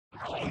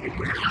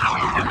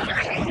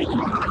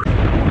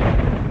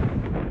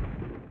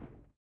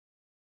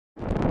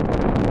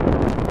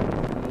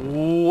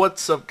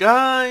What's up,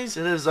 guys?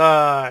 It is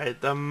I,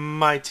 the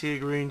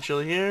mighty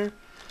Greenchili here,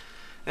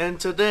 and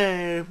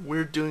today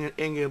we're doing an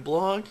in-game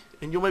blog,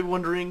 and you might be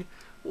wondering,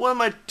 what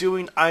am I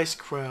doing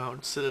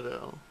Icecrown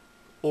Citadel?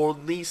 Or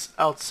at least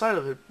outside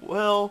of it?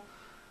 Well,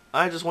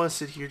 I just want to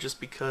sit here just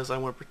because I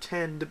want to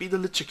pretend to be the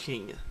Lich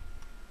King.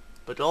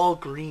 But all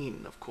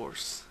green, of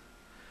course.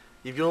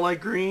 If you don't like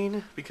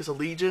green because of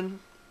Legion,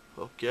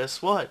 well,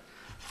 guess what?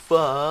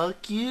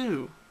 Fuck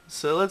you.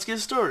 So let's get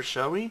started,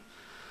 shall we?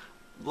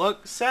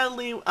 Look,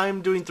 sadly,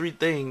 I'm doing 3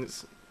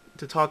 things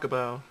to talk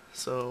about,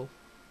 so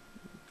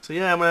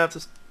yeah, I'm gonna have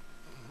to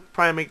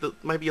probably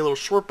might be a little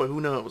short, but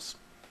who knows.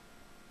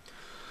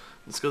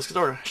 Let's get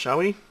started, shall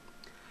we?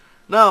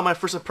 Now, my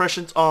first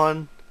impressions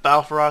on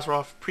Battle for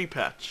Azeroth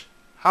pre-patch.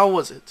 How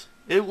was it?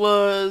 It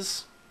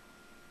was,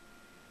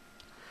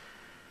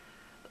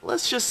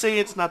 let's just say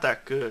it's not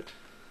that good.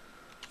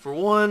 For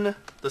one,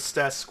 the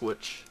stat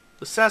squish.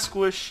 The stat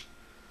squish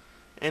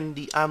and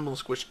the animal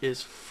squish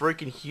is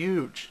freaking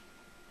huge.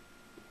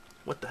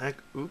 What the heck?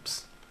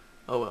 Oops.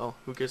 Oh well,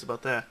 who cares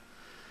about that?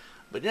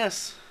 But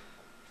yes,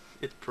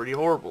 it's pretty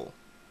horrible.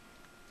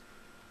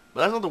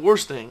 But that's not the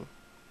worst thing.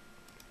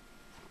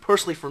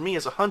 Personally, for me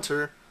as a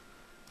hunter,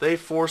 they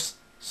force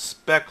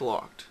spec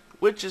locked,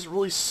 which is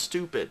really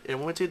stupid. And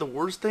when I tell you the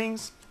worst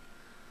things,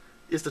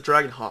 is the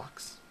Dragon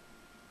Hawks.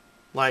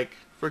 Like,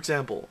 for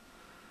example,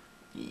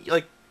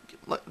 like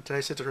did I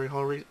say the Dragon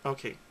Hawk?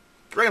 Okay,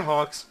 Dragon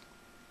Hawks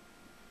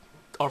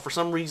are for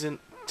some reason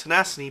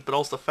tenacity, but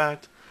also the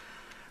fact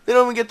they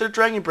don't even get their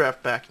Dragon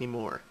Breath back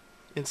anymore.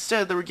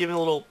 Instead, they were given a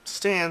little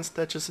stance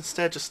that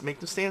just make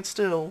them stand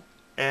still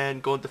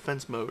and go in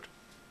defense mode.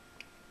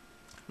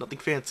 Nothing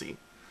fancy.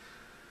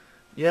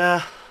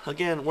 Yeah,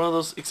 again, one of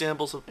those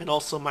examples of, and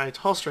also my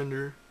toss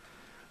render,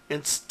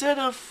 instead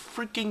of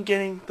freaking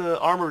getting the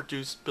armor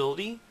reduce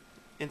ability,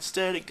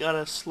 instead it got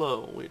a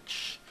slow,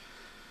 which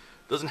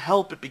doesn't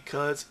help it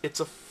because it's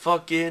a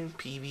fucking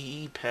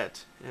PvE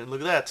pet. And look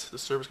at that, the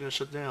server's gonna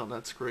shut down.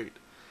 That's great.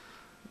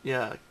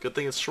 Yeah, good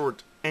thing it's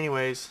short.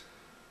 Anyways,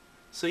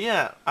 so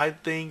yeah, I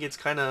think it's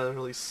kind of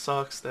really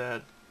sucks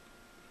that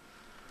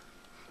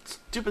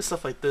stupid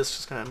stuff like this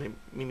just kind of made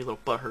me a little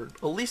butthurt.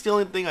 At least the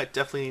only thing I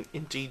definitely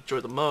indeed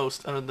enjoyed the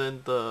most, other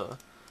than the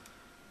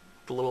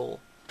little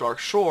Dark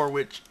Shore,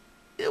 which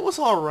it was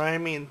alright. I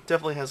mean,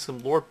 definitely has some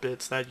lore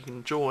bits that you can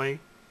enjoy.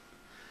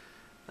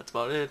 That's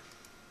about it.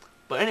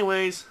 But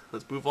anyways,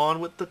 let's move on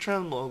with the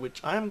tremolo, which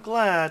I'm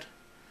glad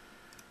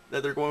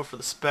that they're going for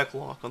the spec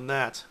lock on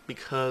that,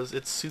 because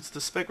it suits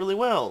the spec really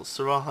well.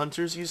 So while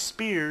hunters use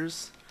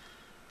spears,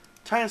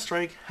 Titan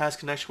Strike has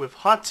connection with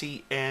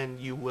Hati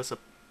and you as a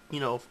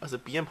as a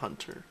BM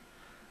hunter.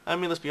 I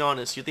mean, let's be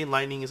honest, you think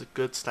lightning is a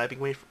good sniping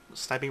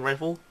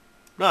rifle?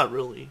 Not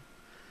really.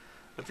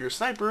 If you're a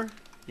sniper,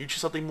 you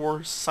choose something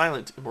more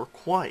silent and more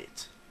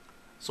quiet.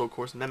 So of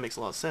course that makes a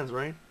lot of sense,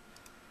 right?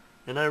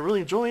 And I really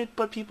enjoy it,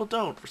 but people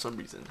don't for some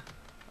reason.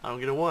 I don't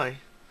get it why.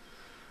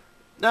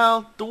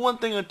 Now, the one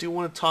thing I do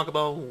want to talk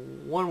about,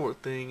 one more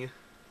thing,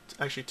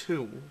 actually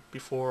 2,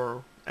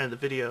 before I end the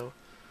video,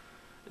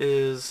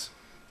 is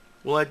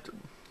will I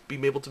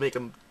be able to make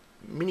a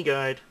mini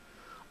guide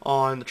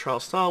on the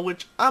trial style,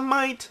 which I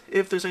might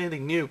if there's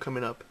anything new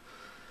coming up.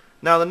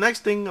 Now, the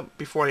next thing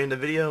before I end the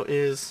video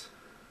is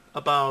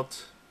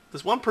about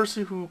this one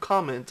person who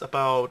comments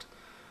about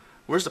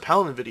where's the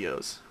Paladin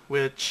videos,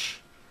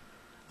 which,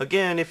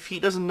 again, if he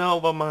doesn't know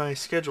about my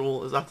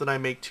schedule, is often I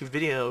make 2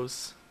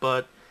 videos,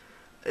 but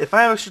if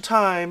I have extra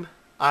time,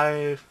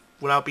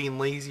 without being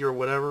lazy or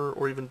whatever,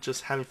 or even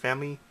just having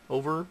family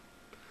over,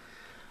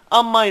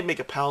 I might make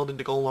a paladin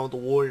to go along with the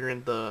warrior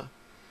and the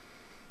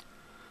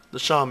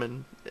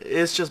shaman.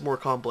 It's just more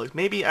complex.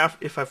 Maybe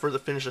if I further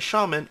finish the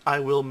shaman, I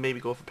will maybe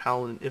go for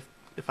paladin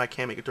if I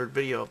can make a 3rd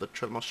video of the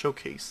Treadmill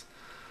Showcase.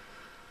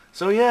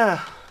 So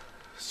yeah,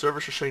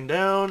 servers are shutting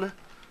down.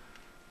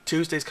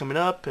 Tuesday's coming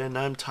up, and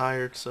I'm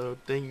tired. So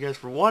thank you guys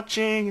for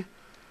watching.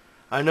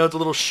 I know it's a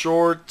little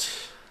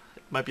short.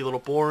 Might be a little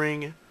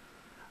boring,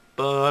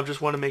 but I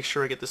just want to make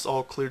sure I get this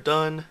all clear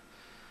done.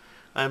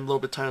 I'm a little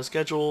bit tight on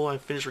schedule. I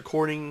finished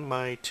recording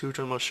my 2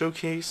 Treadmill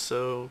Showcase,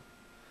 so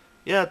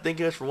yeah, thank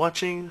you guys for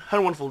watching.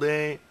 Have a wonderful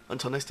day.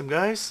 Until next time,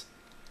 guys,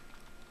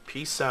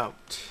 peace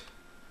out.